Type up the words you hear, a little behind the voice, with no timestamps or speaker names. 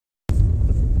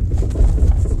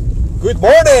Good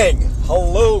morning!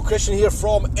 Hello, Christian here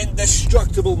from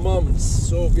Indestructible Mums.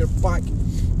 So we're back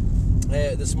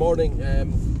this morning.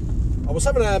 I was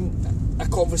having a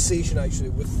conversation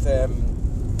actually with a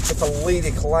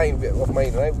lady client of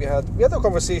mine. Right, we had a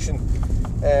conversation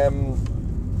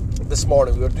this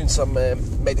morning. We were doing some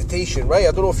meditation. Right,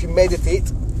 I don't know if you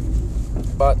meditate,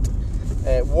 but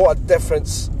what a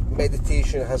difference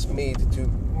meditation has made to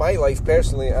my life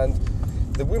personally, and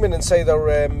the women inside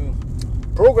our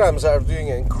programs that are doing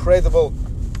an incredible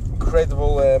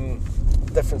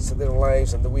difference to their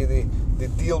lives, and the way they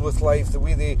deal with life, the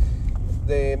way they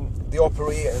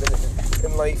operate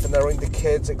in life and around the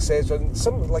kids, etc. And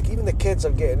some, like, even the kids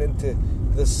are getting into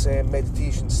this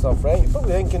meditation stuff, right? You're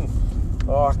probably thinking,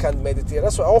 oh, I can't meditate.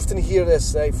 That's what I often hear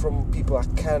this, right, from people.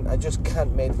 I just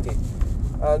can't meditate.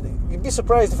 And you'd be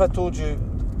surprised if I told you,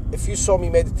 if you saw me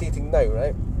meditating now,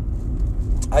 right,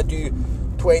 I do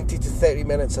 20 to 30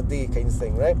 minutes a day kind of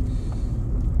thing, right?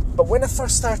 But when I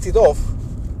first started off,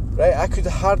 right, I could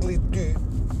hardly do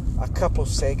a couple of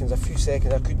seconds, a few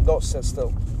seconds. I could not sit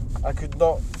still.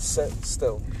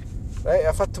 Right?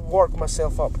 I've had to work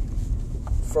myself up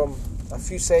from a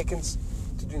few seconds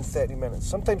to doing 30 minutes.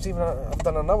 Sometimes even I've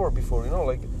done an hour before,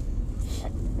 like,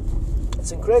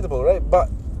 it's incredible, right? But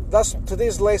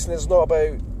today's lesson is not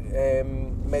about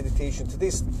meditation.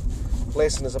 Today's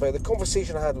lesson is about the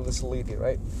conversation I had with this lady,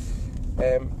 right?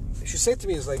 She said to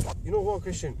me, it's like, you know what,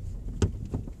 Christian,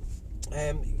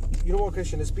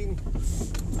 it's been,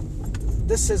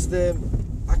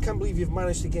 I can't believe you've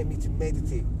managed to get me to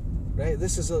meditate, right?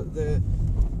 This is I've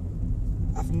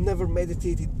never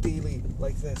meditated daily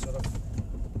like this, or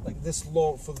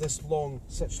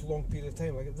such long period of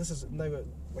time. Like, this is now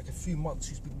like a few months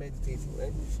she's been meditating,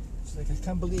 right? It's like, I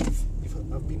can't believe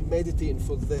I've been meditating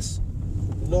for this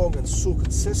long and so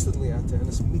consistently at it, and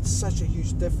it's made such a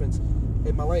huge difference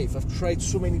in my life. I've tried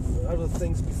so many other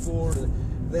things before, and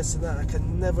this and that. I've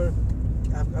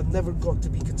never got to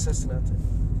be consistent at it,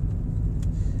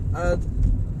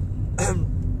 and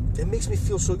it makes me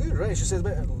feel so good, right? She said,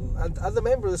 and I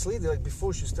remember this lady, like,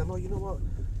 before, she was telling, oh, you know what,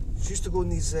 she used to go on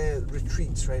these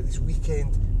retreats, right, these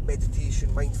weekend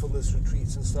meditation, mindfulness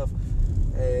retreats and stuff,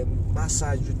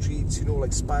 massage retreats,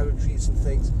 like spa retreats and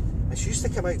things. And she used to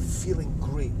come out feeling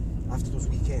great after those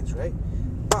weekends, right?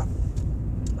 But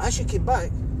as she came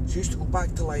back, she used to go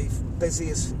back to life, busy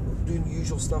as doing the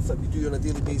usual stuff that we do on a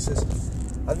daily basis.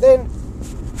 And then,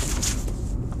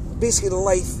 basically,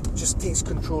 life just takes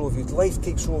control of you. Life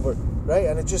takes over, right?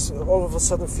 And it just, all of a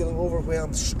sudden, feeling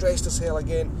overwhelmed, stressed as hell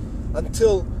again,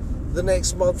 until the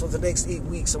next month or the next 8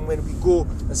 weeks, and when we go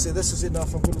and say, this is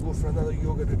enough, I'm going to go for another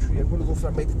yoga retreat, I'm going to go for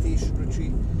a meditation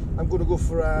retreat, I'm going to go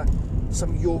for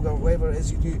some yoga, or whatever it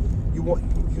is you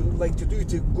like to do,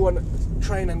 to go and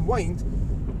try and unwind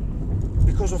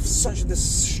because of such this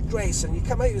stress. And you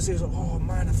come out and say, oh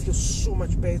man, I feel so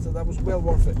much better, that was well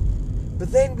worth it.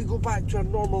 But then we go back to our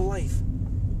normal life,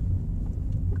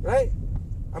 right?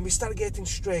 And we start getting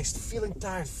stressed, feeling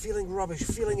tired, feeling rubbish,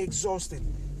 feeling exhausted,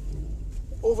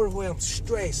 overwhelmed,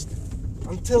 stressed,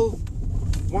 until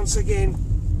once again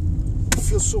we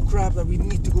feel so crap that we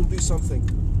need to go and do something,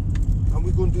 and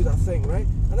we go and do that thing, right?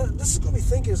 And this has got me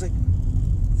thinking, it's like,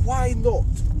 why not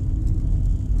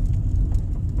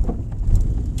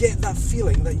get that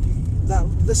feeling that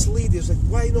this lady is like,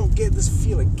 why not get this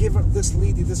feeling, give her, this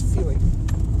lady, this feeling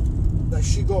that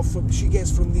she gets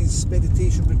from these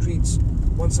meditation retreats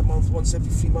once a month, once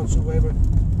every 3 months or whatever.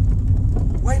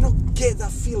 Why not get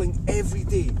that feeling every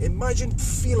day? Imagine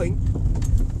feeling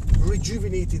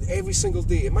rejuvenated every single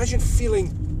day. Imagine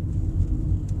feeling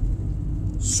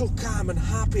so calm and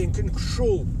happy and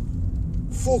control,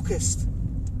 focused,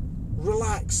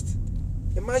 relaxed.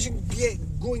 Imagine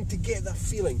going to get that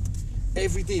feeling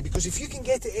every day. Because if you can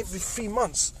get it every 3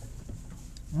 months,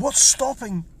 what's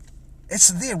stopping? It's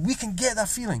there. We can get that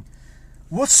feeling.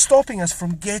 What's stopping us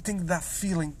from getting that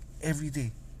feeling every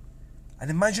day? And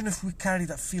imagine if we carry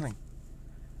that feeling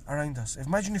around us.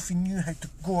 Imagine if we knew how to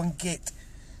go and get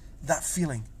that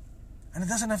feeling. And it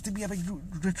doesn't have to be a big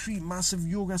retreat, massive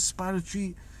yoga, spa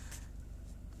retreat.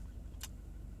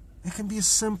 It can be as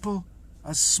simple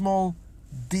as small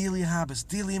daily habits,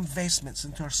 daily investments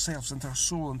into ourselves, into our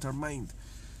soul, into our mind,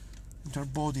 into our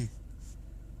body.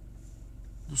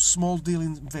 Those small daily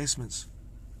investments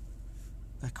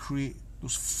that create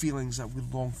those feelings that we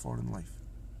long for in life.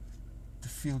 To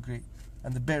feel great.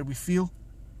 And the better we feel,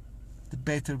 the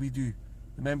better we do.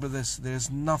 Remember this, there is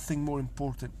nothing more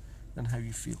important than how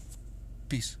you feel.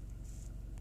 Peace.